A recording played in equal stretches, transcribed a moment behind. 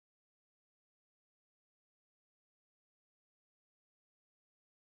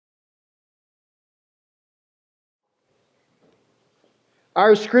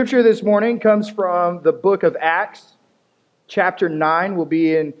Our scripture this morning comes from the book of Acts, chapter 9. Will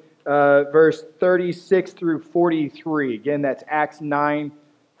be in verse 36 through 43. Again, that's Acts 9,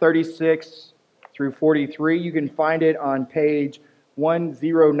 36 through 43. You can find it on page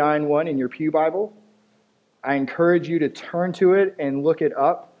 1091 in your Pew Bible. I encourage you to turn to it and look it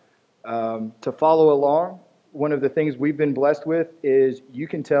up to follow along. One of the things we've been blessed with is you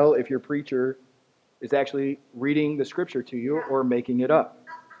can tell if your preacher is actually reading the scripture to you or making it up.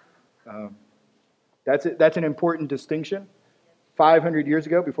 That's an important distinction. 500 years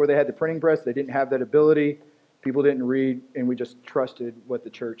ago, before they had the printing press, they didn't have that ability. People didn't read, and we just trusted what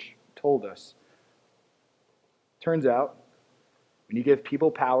the church told us. Turns out, when you give people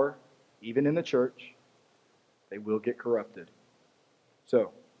power, even in the church, they will get corrupted.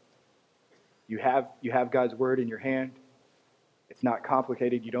 So, you have God's word in your hand. It's not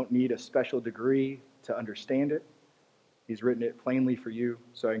complicated. You don't need a special degree to understand it. He's written it plainly for you,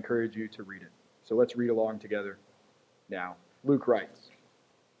 so I encourage you to read it. So let's read along together now. Luke writes,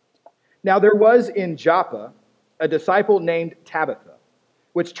 "Now there was in Joppa a disciple named Tabitha,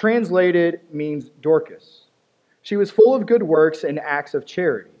 which translated means Dorcas. She was full of good works and acts of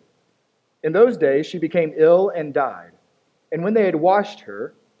charity. In those days she became ill and died, and when they had washed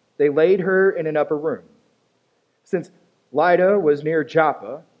her, they laid her in an upper room. Since Lydda was near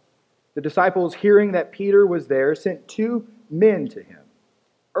Joppa, the disciples, hearing that Peter was there, sent 2 men to him,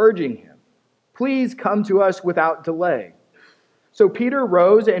 urging him, 'Please come to us without delay.' So Peter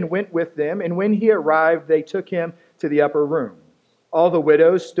rose and went with them, and when he arrived, they took him to the upper room. All the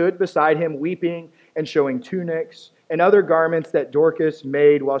widows stood beside him, weeping and showing tunics and other garments that Dorcas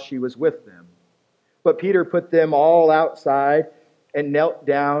made while she was with them. But Peter put them all outside and knelt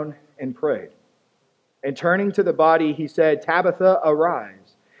down and prayed. And turning to the body, he said, 'Tabitha,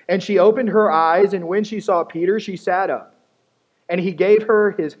 arise.' And she opened her eyes, and when she saw Peter, she sat up. And he gave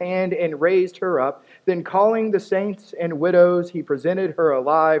her his hand and raised her up. Then calling the saints and widows, he presented her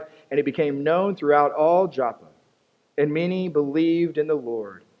alive, and it became known throughout all Joppa. And many believed in the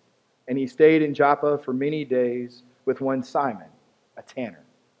Lord. And he stayed in Joppa for many days with one Simon, a tanner."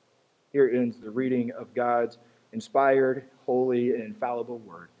 Here ends the reading of God's inspired, holy, and infallible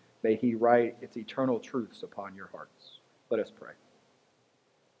word. May he write its eternal truths upon your hearts. Let us pray.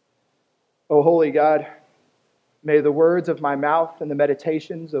 O holy God, may the words of my mouth and the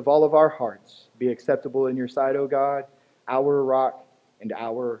meditations of all of our hearts be acceptable in your sight, O God, our rock and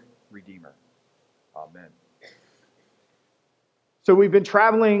our Redeemer. Amen. So we've been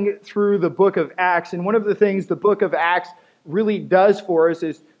traveling through the book of Acts, and one of the things the book of Acts really does for us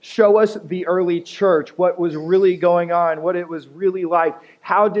is show us the early church, what was really going on, what it was really like.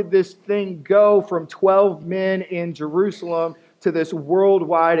 How did this thing go from 12 men in Jerusalem to this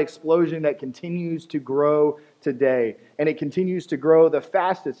worldwide explosion that continues to grow today? And it continues to grow the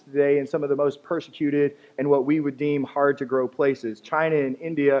fastest today in some of the most persecuted and what we would deem hard to grow places. China and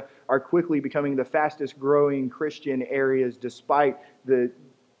India are quickly becoming the fastest growing Christian areas despite the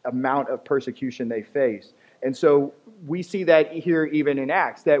amount of persecution they face. And so we see that here even in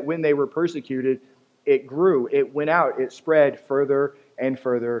Acts, that when they were persecuted, it grew, it went out, it spread further and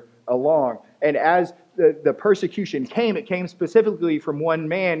further along. And as the persecution came, it came specifically from one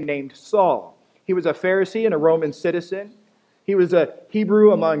man named Saul. He was a Pharisee and a Roman citizen. He was a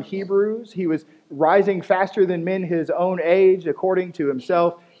Hebrew among Hebrews. He was rising faster than men his own age, according to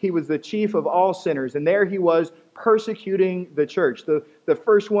himself. He was the chief of all sinners, and there he was persecuting the church. The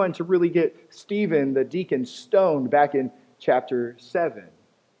first one to really get Stephen, the deacon, stoned back in chapter 7.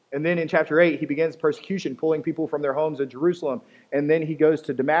 And then in chapter 8, he begins persecution, pulling people from their homes in Jerusalem. And then he goes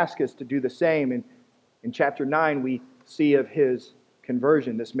to Damascus to do the same. And in chapter 9, we see of his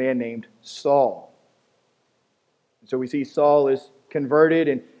conversion, this man named Saul. And so we see Saul is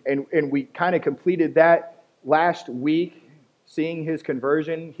converted, and we kind of completed that last week, seeing his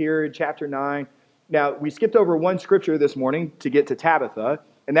conversion here in chapter 9. Now, we skipped over one scripture this morning to get to Tabitha,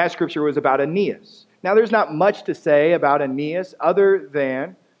 and that scripture was about Aeneas. Now, there's not much to say about Aeneas other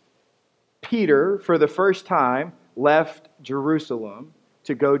than Peter, for the first time, left Jerusalem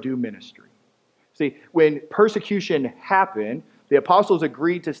to go do ministry. See, when persecution happened, the apostles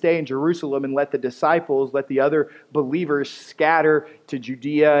agreed to stay in Jerusalem and let the disciples, let the other believers scatter to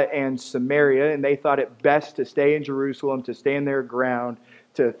Judea and Samaria, and they thought it best to stay in Jerusalem, to stand their ground,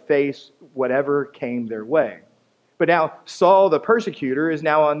 to face whatever came their way. But now Saul, the persecutor, is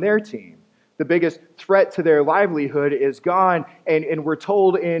now on their team. The biggest threat to their livelihood is gone, and we're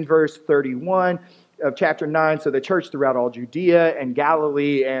told in verse 31 of chapter 9, so the church throughout all Judea and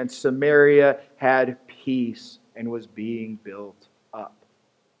Galilee and Samaria had peace and was being built up.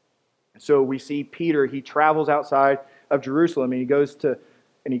 And so we see Peter, he travels outside of Jerusalem, and he goes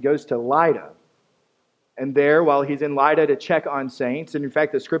to Lydda. And there, while he's in Lydda to check on saints, and in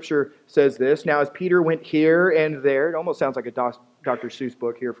fact, the scripture says this, now as Peter went here and there, it almost sounds like a Dr. Seuss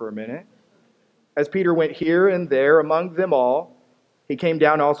book here for a minute. As Peter went here and there among them all, he came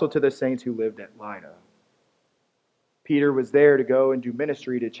down also to the saints who lived at Lydda. Peter was there to go and do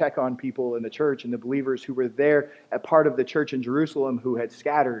ministry, to check on people in the church and the believers who were there at part of the church in Jerusalem who had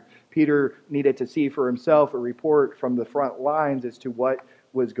scattered. Peter needed to see for himself a report from the front lines as to what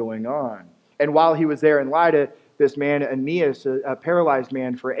was going on. And while he was there in Lydda, this man, Aeneas, a paralyzed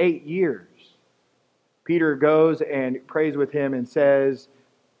man for 8 years, Peter goes and prays with him and says,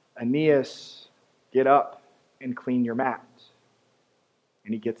 Aeneas, get up and clean your mat.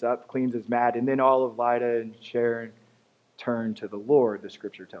 And he gets up, cleans his mat, and then all of Lydda and Sharon turn to the Lord, the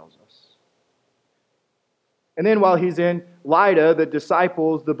scripture tells us. And then while he's in Lydda, the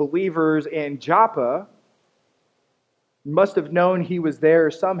disciples, the believers in Joppa, must have known he was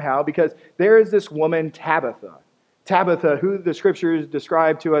there somehow, because there is this woman, Tabitha. Tabitha, who the scriptures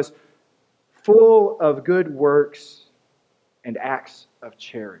describe to us, full of good works and acts of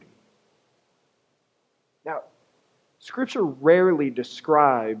charity. Now, scripture rarely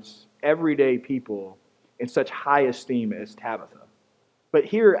describes everyday people in such high esteem as Tabitha. But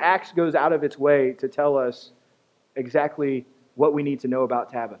here, Acts goes out of its way to tell us exactly what we need to know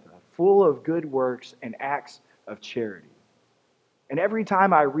about Tabitha. Full of good works and acts of charity. And every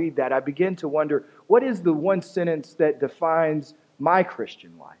time I read that, I begin to wonder, what is the one sentence that defines my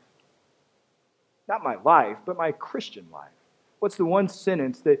Christian life? Not my life, but my Christian life. What's the one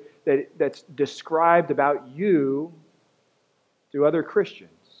sentence that's described about you to other Christians?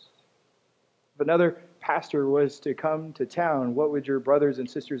 If another pastor was to come to town, what would your brothers and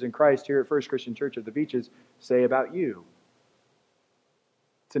sisters in Christ here at First Christian Church of the Beaches say about you?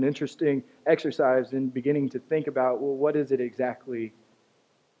 It's an interesting exercise in beginning to think about, well, what is it exactly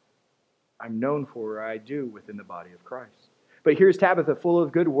I'm known for or I do within the body of Christ? But here's Tabitha, full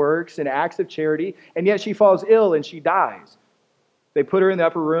of good works and acts of charity, and yet she falls ill and she dies. They put her in the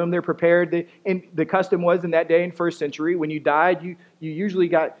upper room. They're prepared. And the custom was in that day in first century, when you died, you usually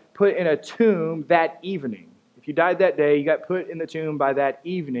got put in a tomb that evening. If you died that day, you got put in the tomb by that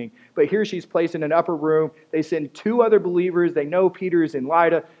evening. But here she's placed in an upper room. They send 2 other believers. They know Peter's in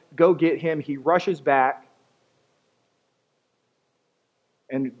Lydda. Go get him. He rushes back.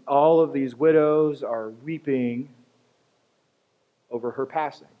 And all of these widows are weeping over her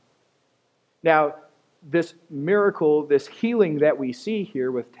passing. Now, this miracle, this healing that we see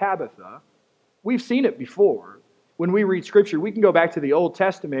here with Tabitha, we've seen it before. When we read Scripture, we can go back to the Old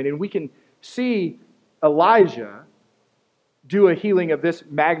Testament and we can see Elijah do a healing of this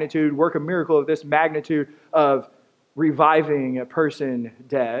magnitude, work a miracle of this magnitude of reviving a person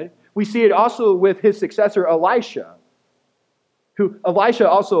dead. We see it also with his successor, Elisha, who Elisha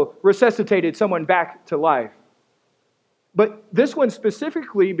also resuscitated someone back to life. But this one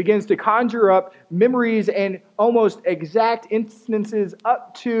specifically begins to conjure up memories and almost exact instances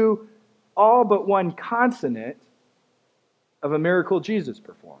up to all but one consonant of a miracle Jesus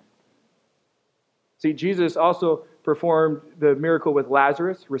performed. See, Jesus also performed the miracle with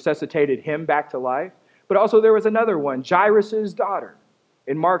Lazarus, resuscitated him back to life. But also there was another one, Jairus' daughter,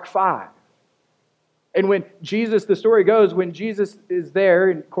 in Mark 5. And when Jesus, the story goes, when Jesus is there,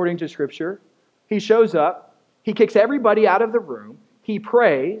 according to Scripture, he shows up, he kicks everybody out of the room, he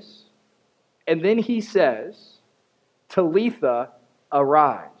prays, and then he says, Talitha,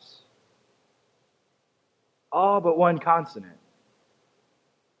 arise. All but one consonant.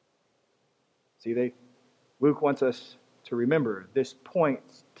 See, Luke wants us to remember this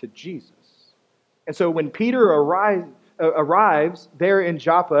points to Jesus. And so when Peter arrives there in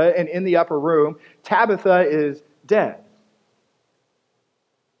Joppa and in the upper room, Tabitha is dead.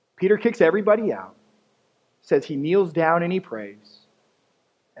 Peter kicks everybody out, says he kneels down and he prays,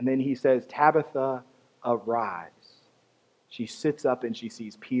 and then he says, Tabitha, arise. She sits up and she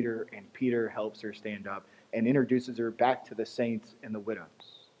sees Peter, and Peter helps her stand up and introduces her back to the saints and the widows.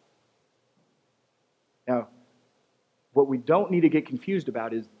 Now, what we don't need to get confused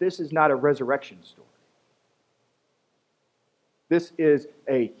about is this is not a resurrection story. This is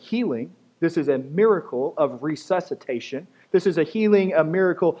a healing. This is a miracle of resuscitation. This is a healing, a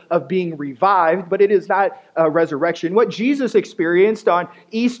miracle of being revived, but it is not a resurrection. What Jesus experienced on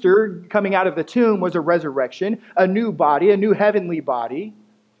Easter coming out of the tomb was a resurrection, a new body, a new heavenly body,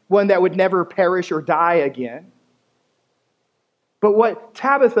 one that would never perish or die again. But what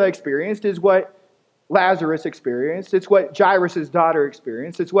Tabitha experienced is what Lazarus experienced. It's what Jairus' daughter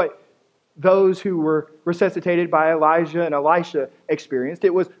experienced. It's what those who were resuscitated by Elijah and Elisha experienced.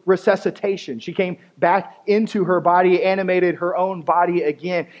 It was resuscitation. She came back into her body, animated her own body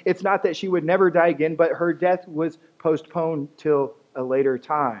again. It's not that she would never die again, but her death was postponed till a later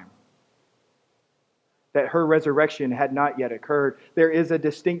time. That her resurrection had not yet occurred. There is a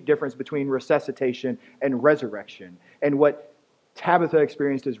distinct difference between resuscitation and resurrection. And what Tabitha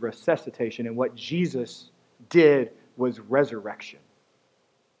experienced is resuscitation, and what Jesus did was resurrection.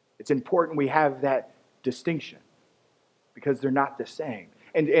 It's important we have that distinction because they're not the same.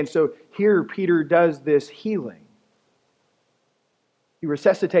 And so here Peter does this healing. He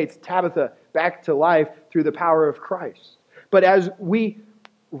resuscitates Tabitha back to life through the power of Christ. But as we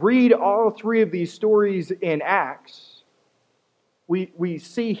read all three of these stories in Acts, we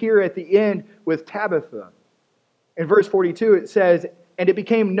see here at the end with Tabitha. In verse 42 it says, "And it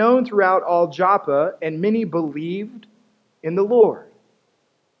became known throughout all Joppa, and many believed in the Lord."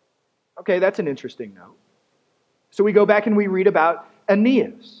 Okay, that's an interesting note. So we go back and we read about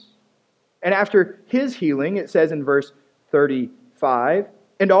Aeneas. And after his healing, it says in verse 35,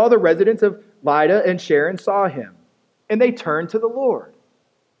 "And all the residents of Lydda and Sharon saw him, and they turned to the Lord."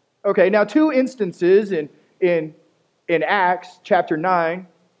 Okay, now two instances in Acts chapter 9.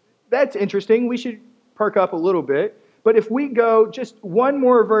 That's interesting. We should perk up a little bit. But if we go just one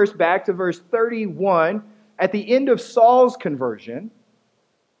more verse back to verse 31, at the end of Saul's conversion,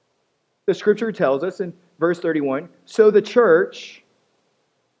 the scripture tells us in verse 31, "So the church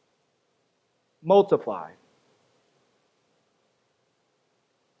multiplied."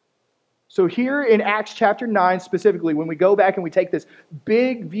 So here in Acts chapter 9 specifically, when we go back and we take this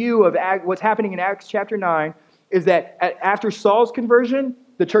big view of what's happening in Acts chapter 9, is that after Saul's conversion,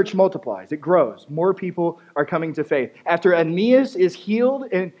 the church multiplies. It grows. More people are coming to faith. After Aeneas is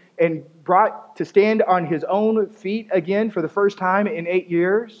healed and brought to stand on his own feet again for the first time in 8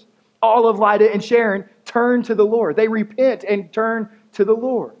 years, all of Lydda and Sharon turn to the Lord. They repent and turn to the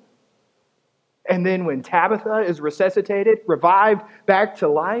Lord. And then when Tabitha is resuscitated, revived back to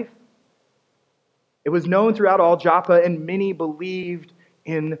life, it was known throughout all Joppa, and many believed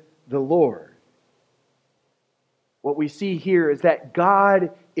in the Lord. What we see here is that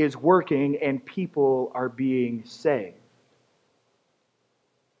God is working and people are being saved.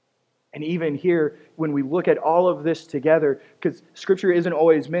 And even here, when we look at all of this together, because Scripture isn't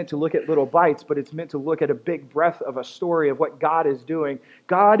always meant to look at little bites, but it's meant to look at a big breadth of a story of what God is doing.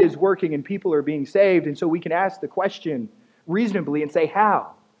 God is working and people are being saved. And so we can ask the question reasonably and say,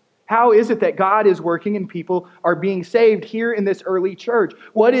 how? How is it that God is working and people are being saved here in this early church?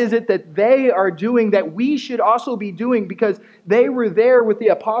 What is it that they are doing that we should also be doing, because they were there with the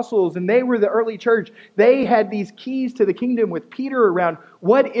apostles and they were the early church? They had these keys to the kingdom with Peter around.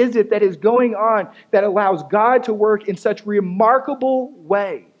 What is it that is going on that allows God to work in such remarkable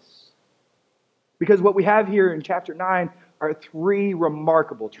ways? Because what we have here in chapter 9 are three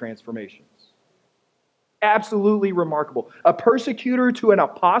remarkable transformations. Absolutely remarkable. A persecutor to an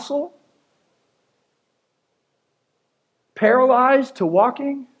apostle, paralyzed to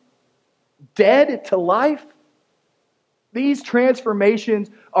walking, dead to life. These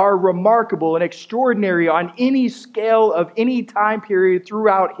transformations are remarkable and extraordinary on any scale of any time period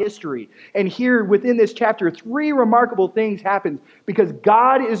throughout history. And here within this chapter, three remarkable things happen because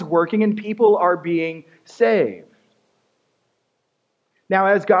God is working and people are being saved. Now,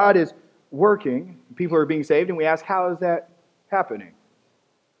 as God is working, people are being saved, and we ask, how is that happening?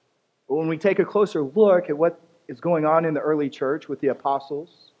 Well, when we take a closer look at what is going on in the early church with the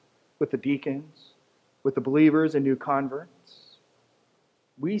apostles, with the deacons, with the believers and new converts,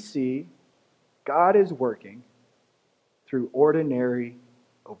 we see God is working through ordinary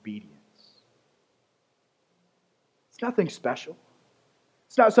obedience. It's nothing special.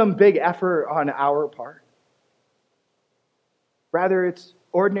 It's not some big effort on our part. Rather, it's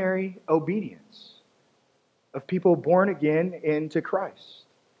ordinary obedience of people born again into Christ.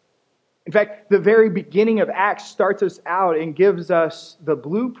 In fact, the very beginning of Acts starts us out and gives us the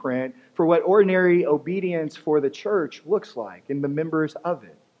blueprint for what ordinary obedience for the church looks like and the members of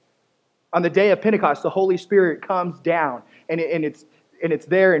it. On the day of Pentecost, the Holy Spirit comes down, and it's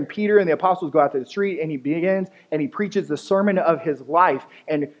there, and Peter and the apostles go out to the street, and he begins, and he preaches the sermon of his life,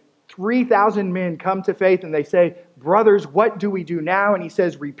 and 3,000 men come to faith, and they say, "Brothers, what do we do now?" And he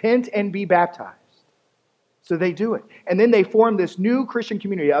says, "Repent and be baptized." So they do it. And then they form this new Christian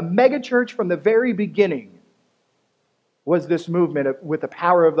community. A megachurch from the very beginning was this movement with the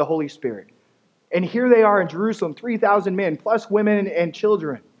power of the Holy Spirit. And here they are in Jerusalem, 3,000 men, plus women and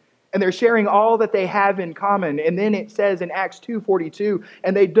children. And they're sharing all that they have in common. And then it says in Acts 2:42,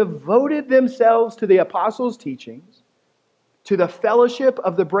 "And they devoted themselves to the apostles' teachings to the fellowship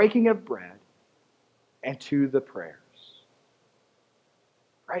of the breaking of bread, and to the prayers.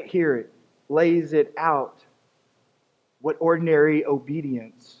 Right here, it lays it out what ordinary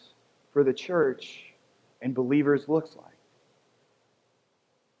obedience for the church and believers looks like.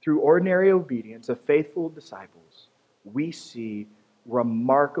 Through ordinary obedience of faithful disciples, we see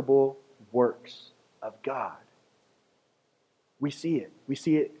remarkable works of God. We see it. We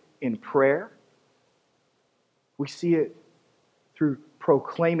see it in prayer. We see it through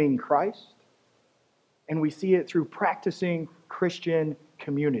proclaiming Christ. And we see it through practicing Christian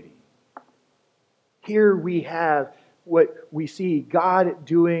community. Here we have what we see God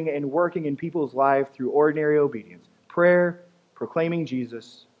doing and working in people's lives through ordinary obedience. Prayer, proclaiming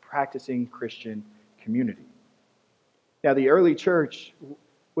Jesus, practicing Christian community. Now, the early church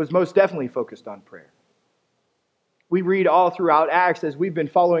was most definitely focused on prayer. We read all throughout Acts as we've been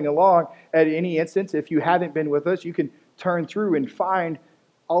following along. At any instance, if you haven't been with us, you can turn through and find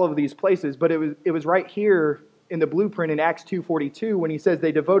all of these places. But it was right here in the blueprint in Acts 2:42 when he says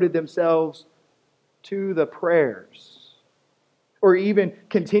they devoted themselves to the prayers. Or even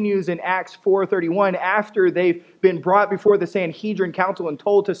continues in Acts 4:31 after they've been brought before the Sanhedrin Council and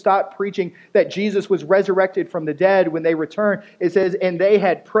told to stop preaching that Jesus was resurrected from the dead. When they returned, it says, and they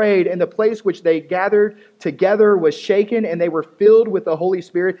had prayed, and the place which they gathered together was shaken, and they were filled with the Holy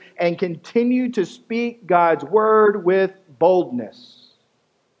Spirit and continued to speak God's word with boldness.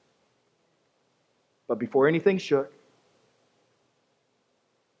 But before anything shook,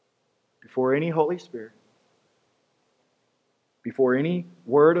 before any Holy Spirit, before any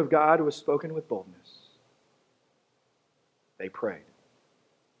word of God was spoken with boldness, they prayed.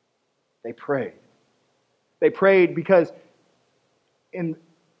 They prayed. They prayed because in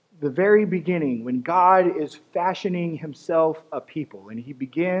the very beginning, when God is fashioning himself a people, and he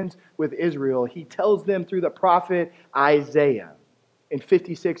begins with Israel, he tells them through the prophet Isaiah in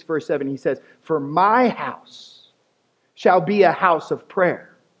 56 verse 7, he says, "For my house shall be a house of prayer."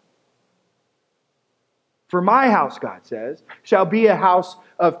 For my house, God says, shall be a house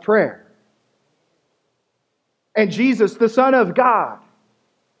of prayer. And Jesus, the Son of God,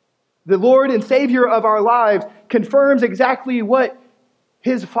 the Lord and Savior of our lives, confirms exactly what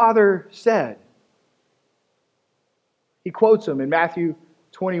his Father said. He quotes him in Matthew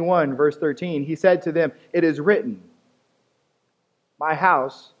 21, verse 13. He said to them, "It is written, my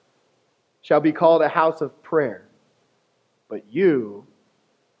house shall be called a house of prayer, but you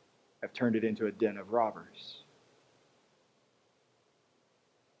have turned it into a den of robbers."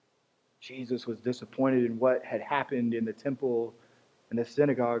 Jesus was disappointed in what had happened in the temple and the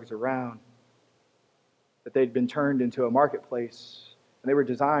synagogues around, that they'd been turned into a marketplace, and they were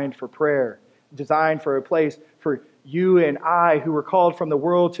designed for prayer, designed for a place for you and I who were called from the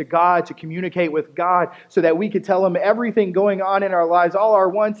world to God to communicate with God so that we could tell him everything going on in our lives, all our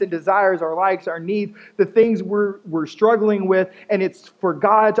wants and desires, our likes, our needs, the things we're struggling with. And it's for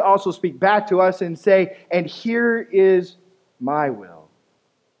God to also speak back to us and say, and here is my will.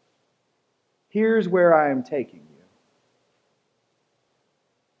 Here's where I am taking you.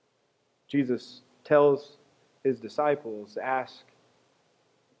 Jesus tells his disciples, ask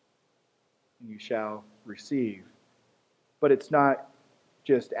and you shall receive. But it's not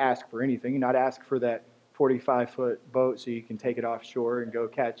just ask for anything, not ask for that 45-foot boat so you can take it offshore and go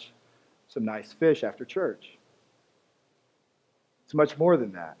catch some nice fish after church. It's much more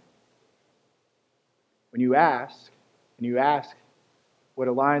than that. When you ask, and you ask what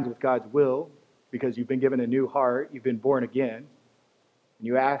aligns with God's will, because you've been given a new heart, you've been born again, and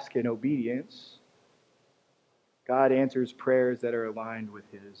you ask in obedience, God answers prayers that are aligned with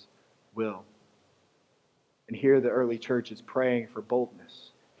his will. And here the early church is praying for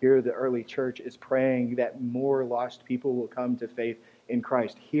boldness. Here the early church is praying that more lost people will come to faith in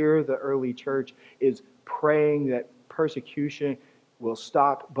Christ. Here the early church is praying that persecution will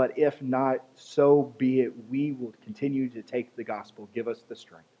stop, but if not, so be it. We will continue to take the gospel. Give us the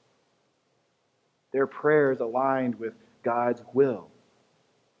strength. Their prayers aligned with God's will.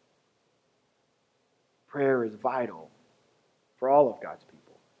 Prayer is vital for all of God's people.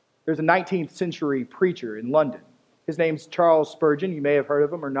 There's a 19th century preacher in London. His name's Charles Spurgeon. You may have heard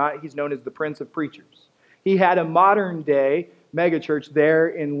of him or not. He's known as the Prince of Preachers. He had a modern day megachurch there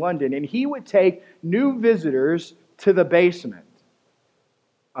in London, and he would take new visitors to the basement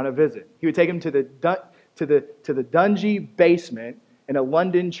on a visit. He would take them to the dungy basement in a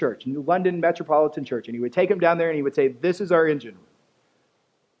London church, London Metropolitan Church, and he would take them down there and he would say, "This is our engine room."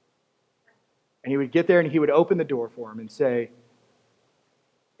 And he would get there and he would open the door for them and say,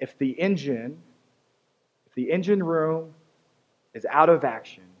 if the engine room is out of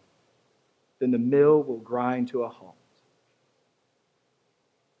action, then the mill will grind to a halt.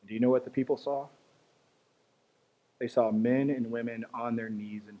 Do you know what the people saw? They saw men and women on their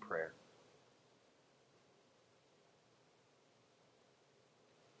knees in prayer.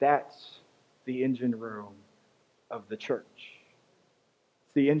 That's the engine room of the church.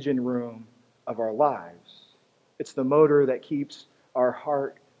 It's the engine room of our lives. It's the motor that keeps our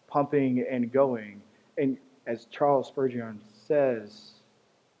heart pumping and going. And as Charles Spurgeon says,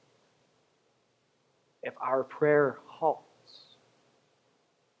 if our prayer halts,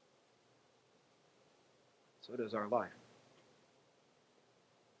 so does our life.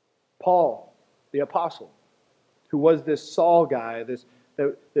 Paul, the apostle, who was this Saul guy,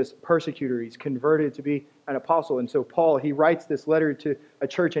 this persecutor, he's converted to be an apostle. And so Paul, he writes this letter to a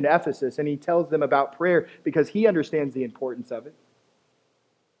church in Ephesus, and he tells them about prayer because he understands the importance of it.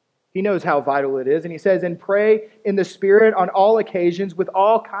 He knows how vital it is. And he says, and pray in the Spirit on all occasions with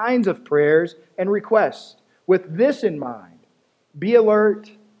all kinds of prayers and requests. With this in mind, be alert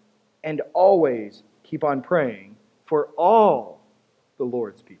and always keep on praying for all the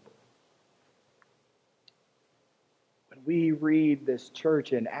Lord's people. When we read this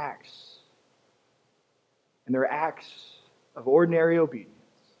church in Acts, and their acts of ordinary obedience,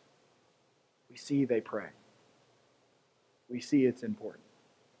 we see they pray. We see it's important.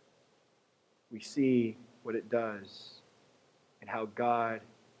 We see what it does and how God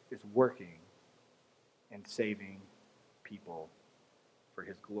is working and saving people for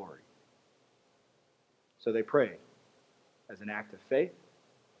His glory. So they prayed as an act of faith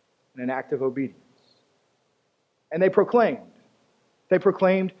and an act of obedience. And they proclaimed. They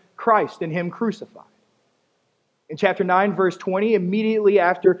proclaimed Christ and Him crucified. In chapter 9, verse 20, immediately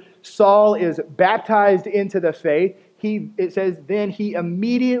after Saul is baptized into the faith, it says, then he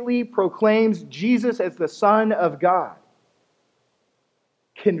immediately proclaims Jesus as the Son of God,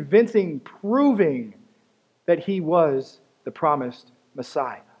 proving that he was the promised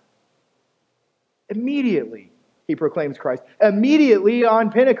Messiah. Immediately, he proclaims Christ. Immediately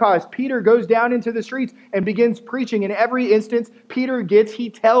on Pentecost, Peter goes down into the streets and begins preaching. In every instance he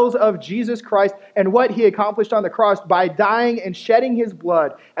tells of Jesus Christ and what he accomplished on the cross by dying and shedding his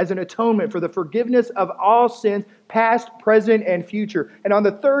blood as an atonement for the forgiveness of all sins, past, present, and future. And on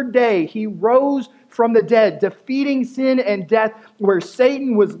the third day, he rose from the dead, defeating sin and death, where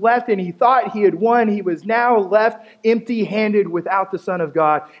Satan was left and he thought he had won. He was now left empty-handed without the Son of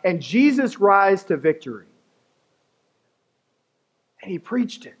God. And Jesus rise to victory. And he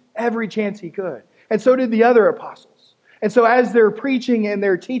preached it every chance he could. And so did the other apostles. And so as they're preaching and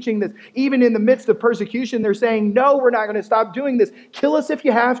they're teaching this, even in the midst of persecution, they're saying, no, we're not going to stop doing this. Kill us if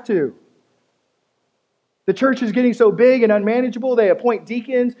you have to. The church is getting so big and unmanageable, they appoint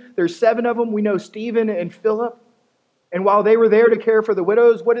deacons. There's 7 of them. We know Stephen and Philip. And while they were there to care for the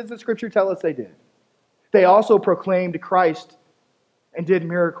widows, what does the scripture tell us they did? They also proclaimed Christ and did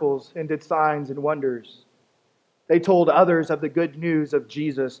miracles and did signs and wonders. They told others of the good news of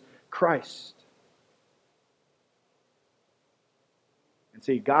Jesus Christ. And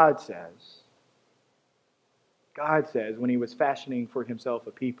see, God says when He was fashioning for Himself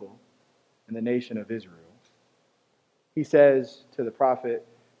a people in the nation of Israel, He says to the prophet,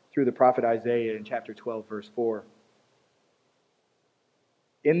 through the prophet Isaiah in chapter 12, verse 4,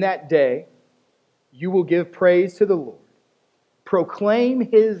 in that day you will give praise to the Lord, proclaim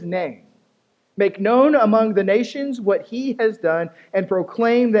His name, make known among the nations what He has done, and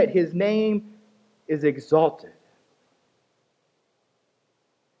proclaim that His name is exalted.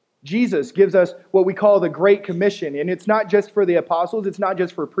 Jesus gives us what we call the Great Commission, and it's not just for the apostles, it's not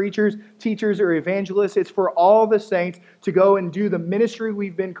just for preachers, teachers, or evangelists, it's for all the saints to go and do the ministry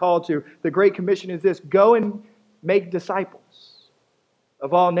we've been called to. The Great Commission is this: go and make disciples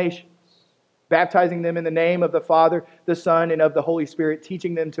of all nations, baptizing them in the name of the Father, the Son, and of the Holy Spirit,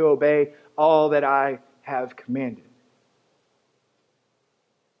 teaching them to obey all that I have commanded.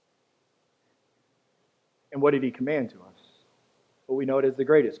 And what did He command to us? Well, we know it as the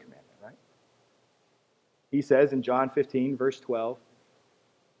greatest commandment, right? He says in John 15, verse 12,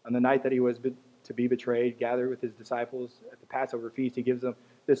 on the night that He was to be betrayed, gathered with His disciples at the Passover feast, He gives them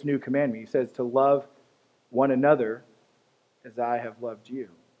this new commandment. He says to love one another as I have loved you.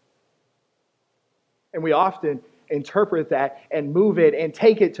 And we often interpret that and move it and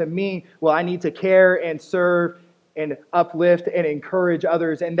take it to mean, well, I need to care and serve and uplift and encourage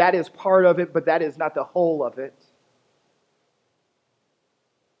others. And that is part of it, but that is not the whole of it.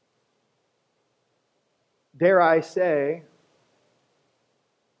 Dare I say,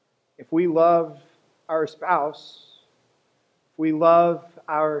 if we love our spouse, if we love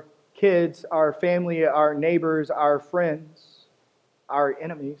our kids, our family, our neighbors, our friends, our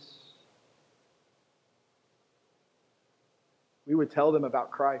enemies, We would tell them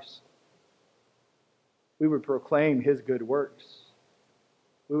about Christ. We would proclaim his good works.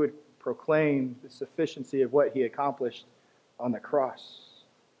 We would proclaim the sufficiency of what he accomplished on the cross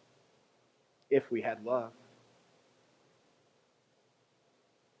if we had love.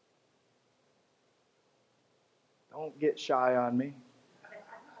 Don't get shy on me.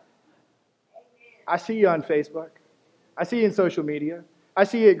 I see you on Facebook. I see you in social media. I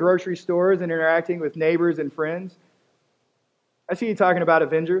see you at grocery stores and interacting with neighbors and friends. I see you talking about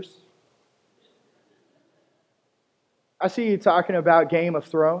Avengers. I see you talking about Game of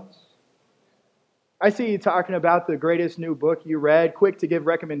Thrones. I see you talking about the greatest new book you read, quick to give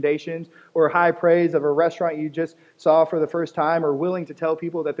recommendations or high praise of a restaurant you just saw for the first time, or willing to tell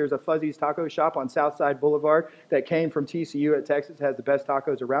people that there's a Fuzzy's Taco Shop on Southside Boulevard that came from TCU at Texas, has the best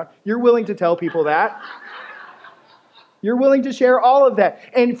tacos around. You're willing to tell people that. You're willing to share all of that.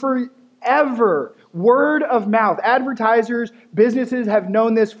 And forever, word of mouth. Advertisers, businesses have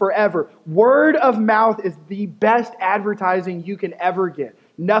known this forever. Word of mouth is the best advertising you can ever get.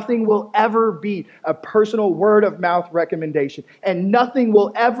 Nothing will ever beat a personal word of mouth recommendation. And nothing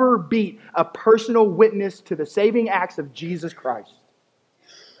will ever beat a personal witness to the saving acts of Jesus Christ.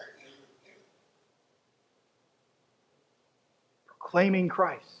 Proclaiming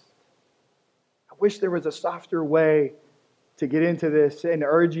Christ. I wish there was a softer way to get into this and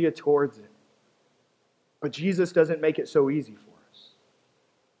urge you towards it. But Jesus doesn't make it so easy for us.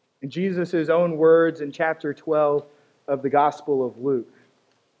 In Jesus' own words in chapter 12 of the Gospel of Luke,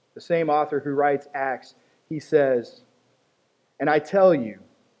 the same author who writes Acts, he says, "And I tell you,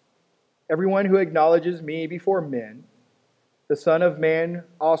 everyone who acknowledges me before men, the Son of Man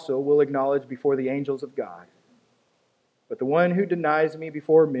also will acknowledge before the angels of God. But the one who denies me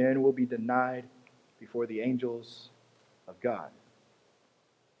before men will be denied before the angels of God."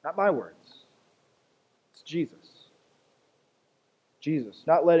 Not my words. It's Jesus. Jesus,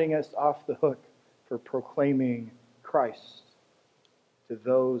 not letting us off the hook for proclaiming Christ to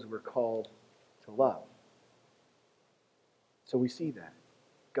those we're called to love. So we see that.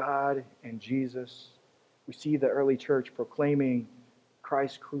 God and Jesus. We see the early church proclaiming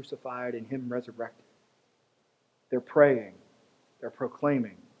Christ crucified and him resurrected. They're praying. They're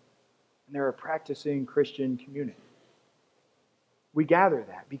proclaiming. And they're a practicing Christian community. We gather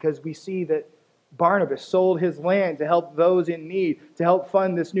that because we see that Barnabas sold his land to help those in need, to help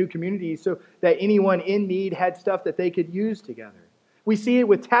fund this new community so that anyone in need had stuff that they could use together. We see it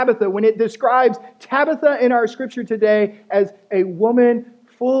with Tabitha when it describes Tabitha in our scripture today as a woman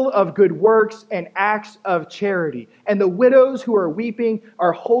full of good works and acts of charity. And the widows who are weeping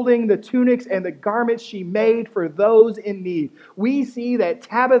are holding the tunics and the garments she made for those in need. We see that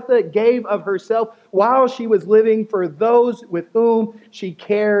Tabitha gave of herself while she was living for those with whom she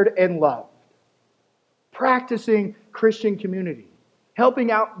cared and loved. Practicing Christian community,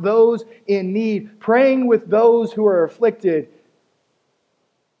 helping out those in need, praying with those who are afflicted,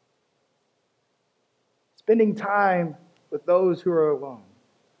 spending time with those who are alone.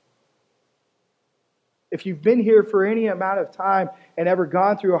 If you've been here for any amount of time and ever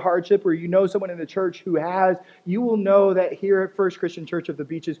gone through a hardship, or you know someone in the church who has, you will know that here at First Christian Church of the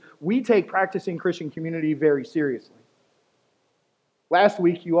Beaches, we take practicing Christian community very seriously. Last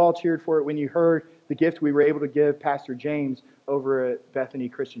week, you all cheered for it when you heard the gift we were able to give Pastor James over at Bethany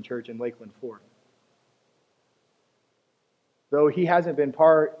Christian Church in Lakeland, Florida. Though he hasn't been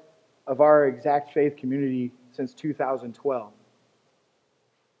part of our exact faith community since 2012,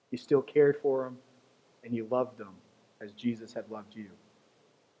 you still cared for him and you loved them as Jesus had loved you.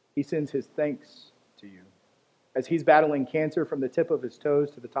 He sends his thanks to you as he's battling cancer from the tip of his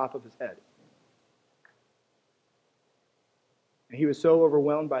toes to the top of his head. And he was so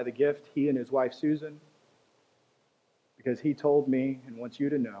overwhelmed by the gift, he and his wife Susan, because he told me and wants you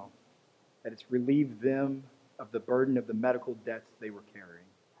to know that it's relieved them of the burden of the medical debts they were carrying.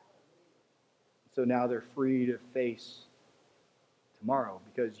 So now they're free to face tomorrow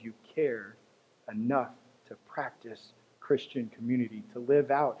because you cared enough to practice Christian community, to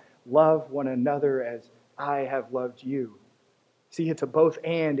live out, love one another as I have loved you. See, it's a both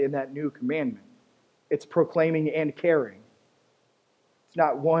and in that new commandment. It's proclaiming and caring. It's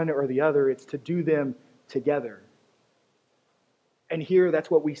not one or the other, it's to do them together. And here,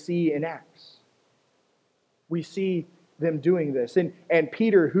 that's what we see in Acts. We see them doing this. And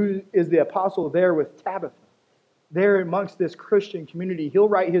Peter, who is the apostle there with Tabitha, there amongst this Christian community, he'll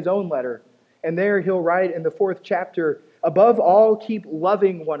write his own letter. And there he'll write in the 4th chapter, above all, keep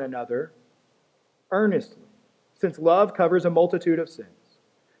loving one another earnestly, since love covers a multitude of sins.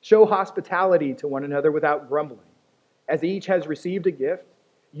 Show hospitality to one another without grumbling. As each has received a gift,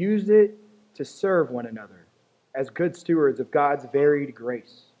 use it to serve one another as good stewards of God's varied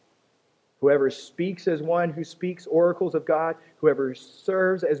grace. Whoever speaks as one who speaks oracles of God, whoever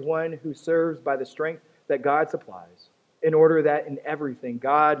serves as one who serves by the strength that God supplies, in order that in everything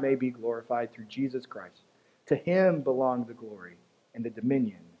God may be glorified through Jesus Christ. To him belong the glory and the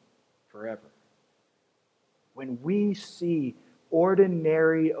dominion forever. When we see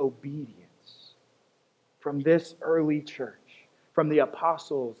ordinary obedience from this early church, from the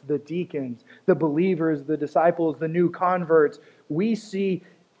apostles, the deacons, the believers, the disciples, the new converts, we see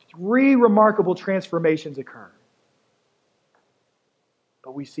three remarkable transformations occur.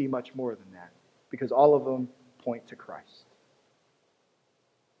 But we see much more than that, because all of them point to Christ.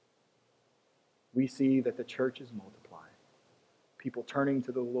 We see that the church is multiplying, people turning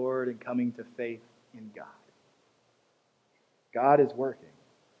to the Lord and coming to faith in God. God is working,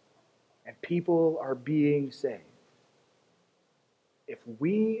 and people are being saved. If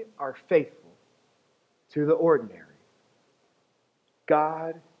we are faithful to the ordinary,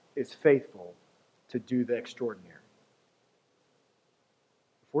 God is faithful to do the extraordinary.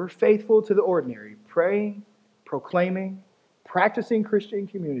 If we're faithful to the ordinary, praying, proclaiming, practicing Christian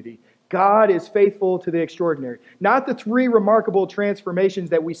community, God is faithful to the extraordinary. Not the three remarkable transformations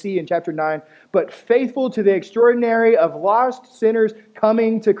that we see in chapter 9, but faithful to the extraordinary of lost sinners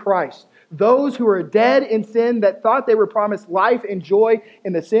coming to Christ. Those who are dead in sin, that thought they were promised life and joy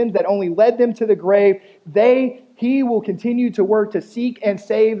in the sins that only led them to the grave, he will continue to work to seek and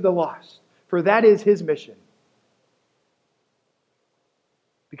save the lost. For that is his mission.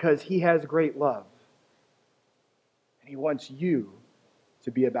 Because he has great love. And he wants you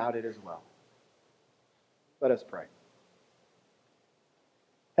to be about it as well. Let us pray.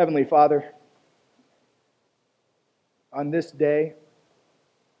 Heavenly Father, on this day,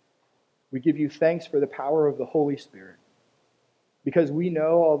 we give you thanks for the power of the Holy Spirit. Because we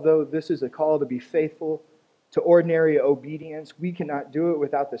know, although this is a call to be faithful to ordinary obedience, we cannot do it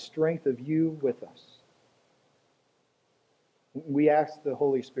without the strength of you with us. We ask the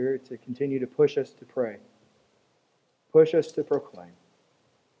Holy Spirit to continue to push us to pray, push us to proclaim,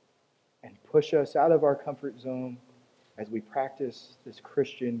 and push us out of our comfort zone as we practice this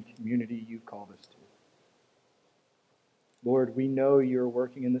Christian community you've called us to. Lord, we know you're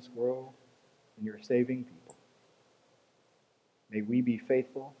working in this world and you're saving people. May we be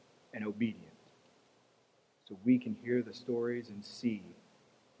faithful and obedient so we can hear the stories and see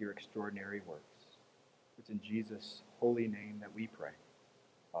your extraordinary works. It's in Jesus' holy name that we pray.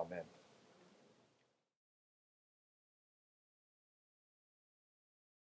 Amen.